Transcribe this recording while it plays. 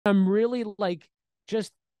I'm really like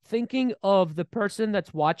just thinking of the person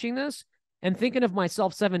that's watching this and thinking of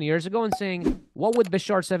myself 7 years ago and saying, what would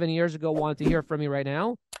Bashar 7 years ago want to hear from me right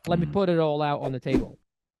now? Let me put it all out on the table.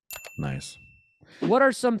 Nice. What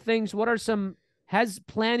are some things? Has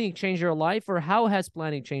planning changed your life, or how has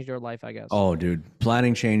planning changed your life? I guess. Oh, dude,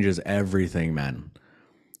 planning changes everything, man.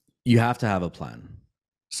 You have to have a plan.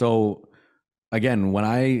 So, again, when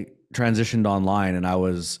I transitioned online and I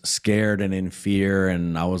was scared and in fear,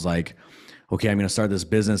 and I was like, okay, I'm going to start this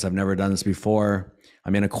business. I've never done this before.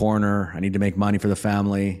 I'm in a corner. I need to make money for the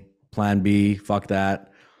family. Plan B, fuck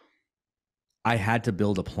that. I had to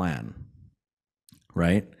build a plan,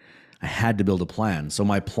 right? I had to build a plan. So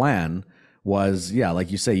my plan was, yeah,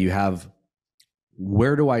 like you say, you have,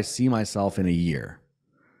 where do I see myself in a year?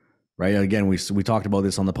 Right? Again, we talked about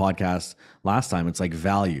this on the podcast last time. It's like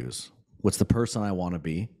values. What's the person I want to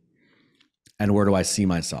be? And where do I see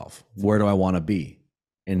myself? Where do I want to be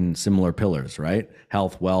in similar pillars, right?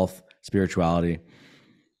 Health, wealth, spirituality,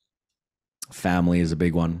 family is a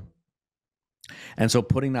big one. And so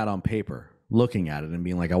putting that on paper, looking at it and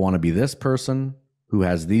being like, I want to be this person who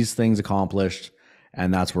has these things accomplished,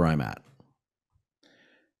 and that's where I'm at.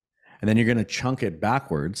 And then you're going to chunk it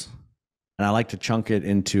backwards. And I like to chunk it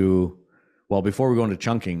into, well, before we go into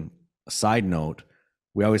chunking, a side note,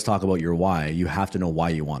 we always talk about your why. You have to know why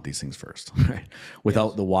you want these things first, right?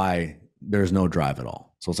 Without the why, there's no drive at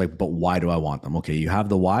all. So it's like, but why do I want them? Okay, you have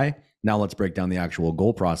the why. Now let's break down the actual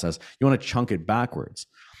goal process. You want to chunk it backwards.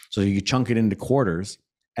 So you chunk it into quarters,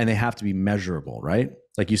 and they have to be measurable, right?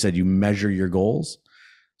 Like you said, you measure your goals.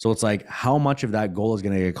 So it's like, how much of that goal is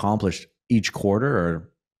going to get accomplished each quarter,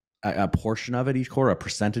 or a portion of it each quarter, a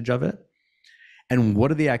percentage of it? And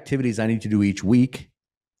what are the activities I need to do each week,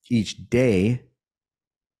 each day,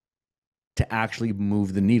 to actually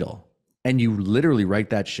move the needle? And you literally write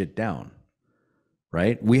that shit down,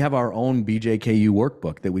 right? We have our own BJKU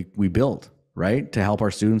workbook that we built, right? To help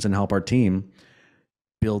our students and help our team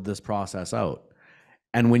build this process out.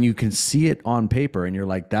 And when you can see it on paper and you're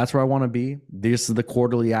like, that's where I want to be. These are the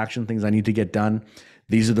quarterly action things I need to get done.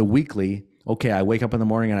 These are the weekly. Okay, I wake up in the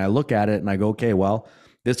morning and I look at it and I go, okay, well,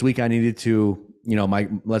 this week I needed to,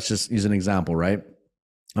 let's just use an example, right?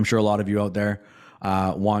 I'm sure a lot of you out there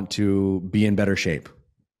want to be in better shape.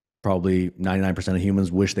 Probably 99% of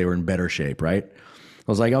humans wish they were in better shape, right? I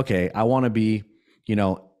was like, okay, I want to be,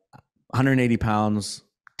 180 pounds,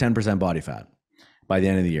 10% body fat by the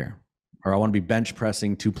end of the year. Or I want to be bench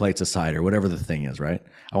pressing 2 plates of cider, whatever the thing is, right?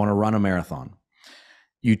 I want to run a marathon.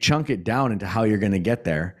 You chunk it down into how you're going to get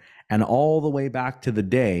there. And all the way back to the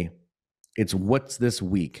day, it's what's this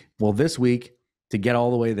week? Well, this week, to get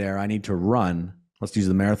all the way there, I need to run. Let's use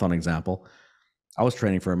the marathon example. I was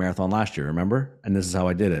training for a marathon last year, remember? And this is how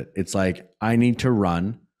I did it. It's like, I need to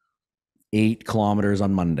run 8 kilometers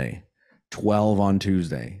on Monday, 12 on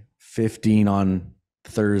Tuesday, 15 on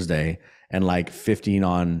Thursday, and like 15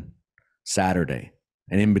 on Saturday.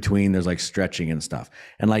 And in between, there's like stretching and stuff.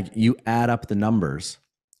 And like you add up the numbers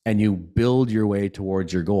and you build your way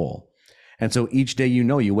towards your goal. And so each day,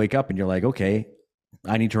 you wake up and you're like, okay,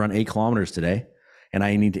 I need to run 8 kilometers today, and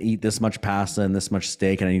I need to eat this much pasta and this much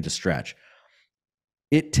steak, and I need to stretch.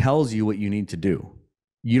 It tells you what you need to do.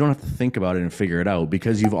 You don't have to think about it and figure it out,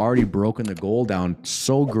 because you've already broken the goal down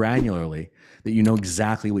so granularly that you know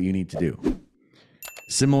exactly what you need to do.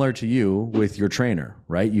 Similar to you with your trainer,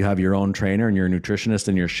 right? You have your own trainer and your nutritionist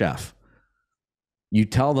and your chef. You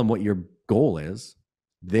tell them what your goal is.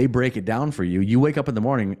 They break it down for you. You wake up in the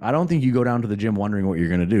morning. I don't think you go down to the gym wondering what you're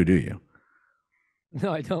going to do you?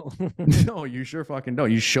 No, I don't. No, you sure fucking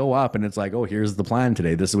don't. You show up and it's like, oh, here's the plan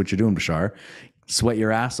today. This is what you're doing, Bashar. Sweat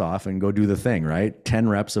your ass off and go do the thing, right? 10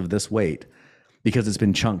 reps of this weight, because it's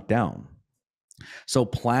been chunked down. So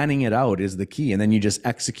planning it out is the key, and then you just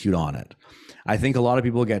execute on it. I think a lot of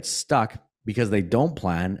people get stuck because they don't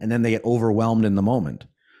plan, and then they get overwhelmed in the moment.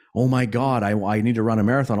 Oh my God, I need to run a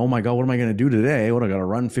marathon. Oh my God, what am I going to do today? What, I got to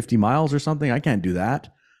run 50 miles or something? I can't do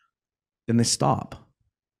that. Then they stop.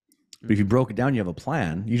 But if you broke it down, you have a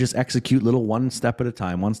plan. You just execute little one step at a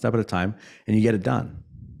time, and you get it done.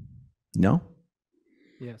 No?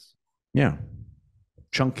 Yes. Yeah.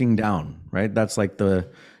 Chunking down, right? That's like if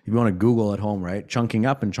you want to Google at home, right? Chunking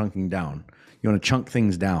up and chunking down. You want to chunk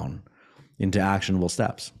things down into actionable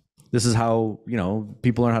steps. This is how,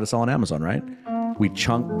 people learn how to sell on Amazon, right? We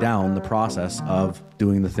chunk down the process of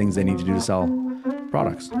doing the things they need to do to sell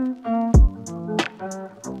products.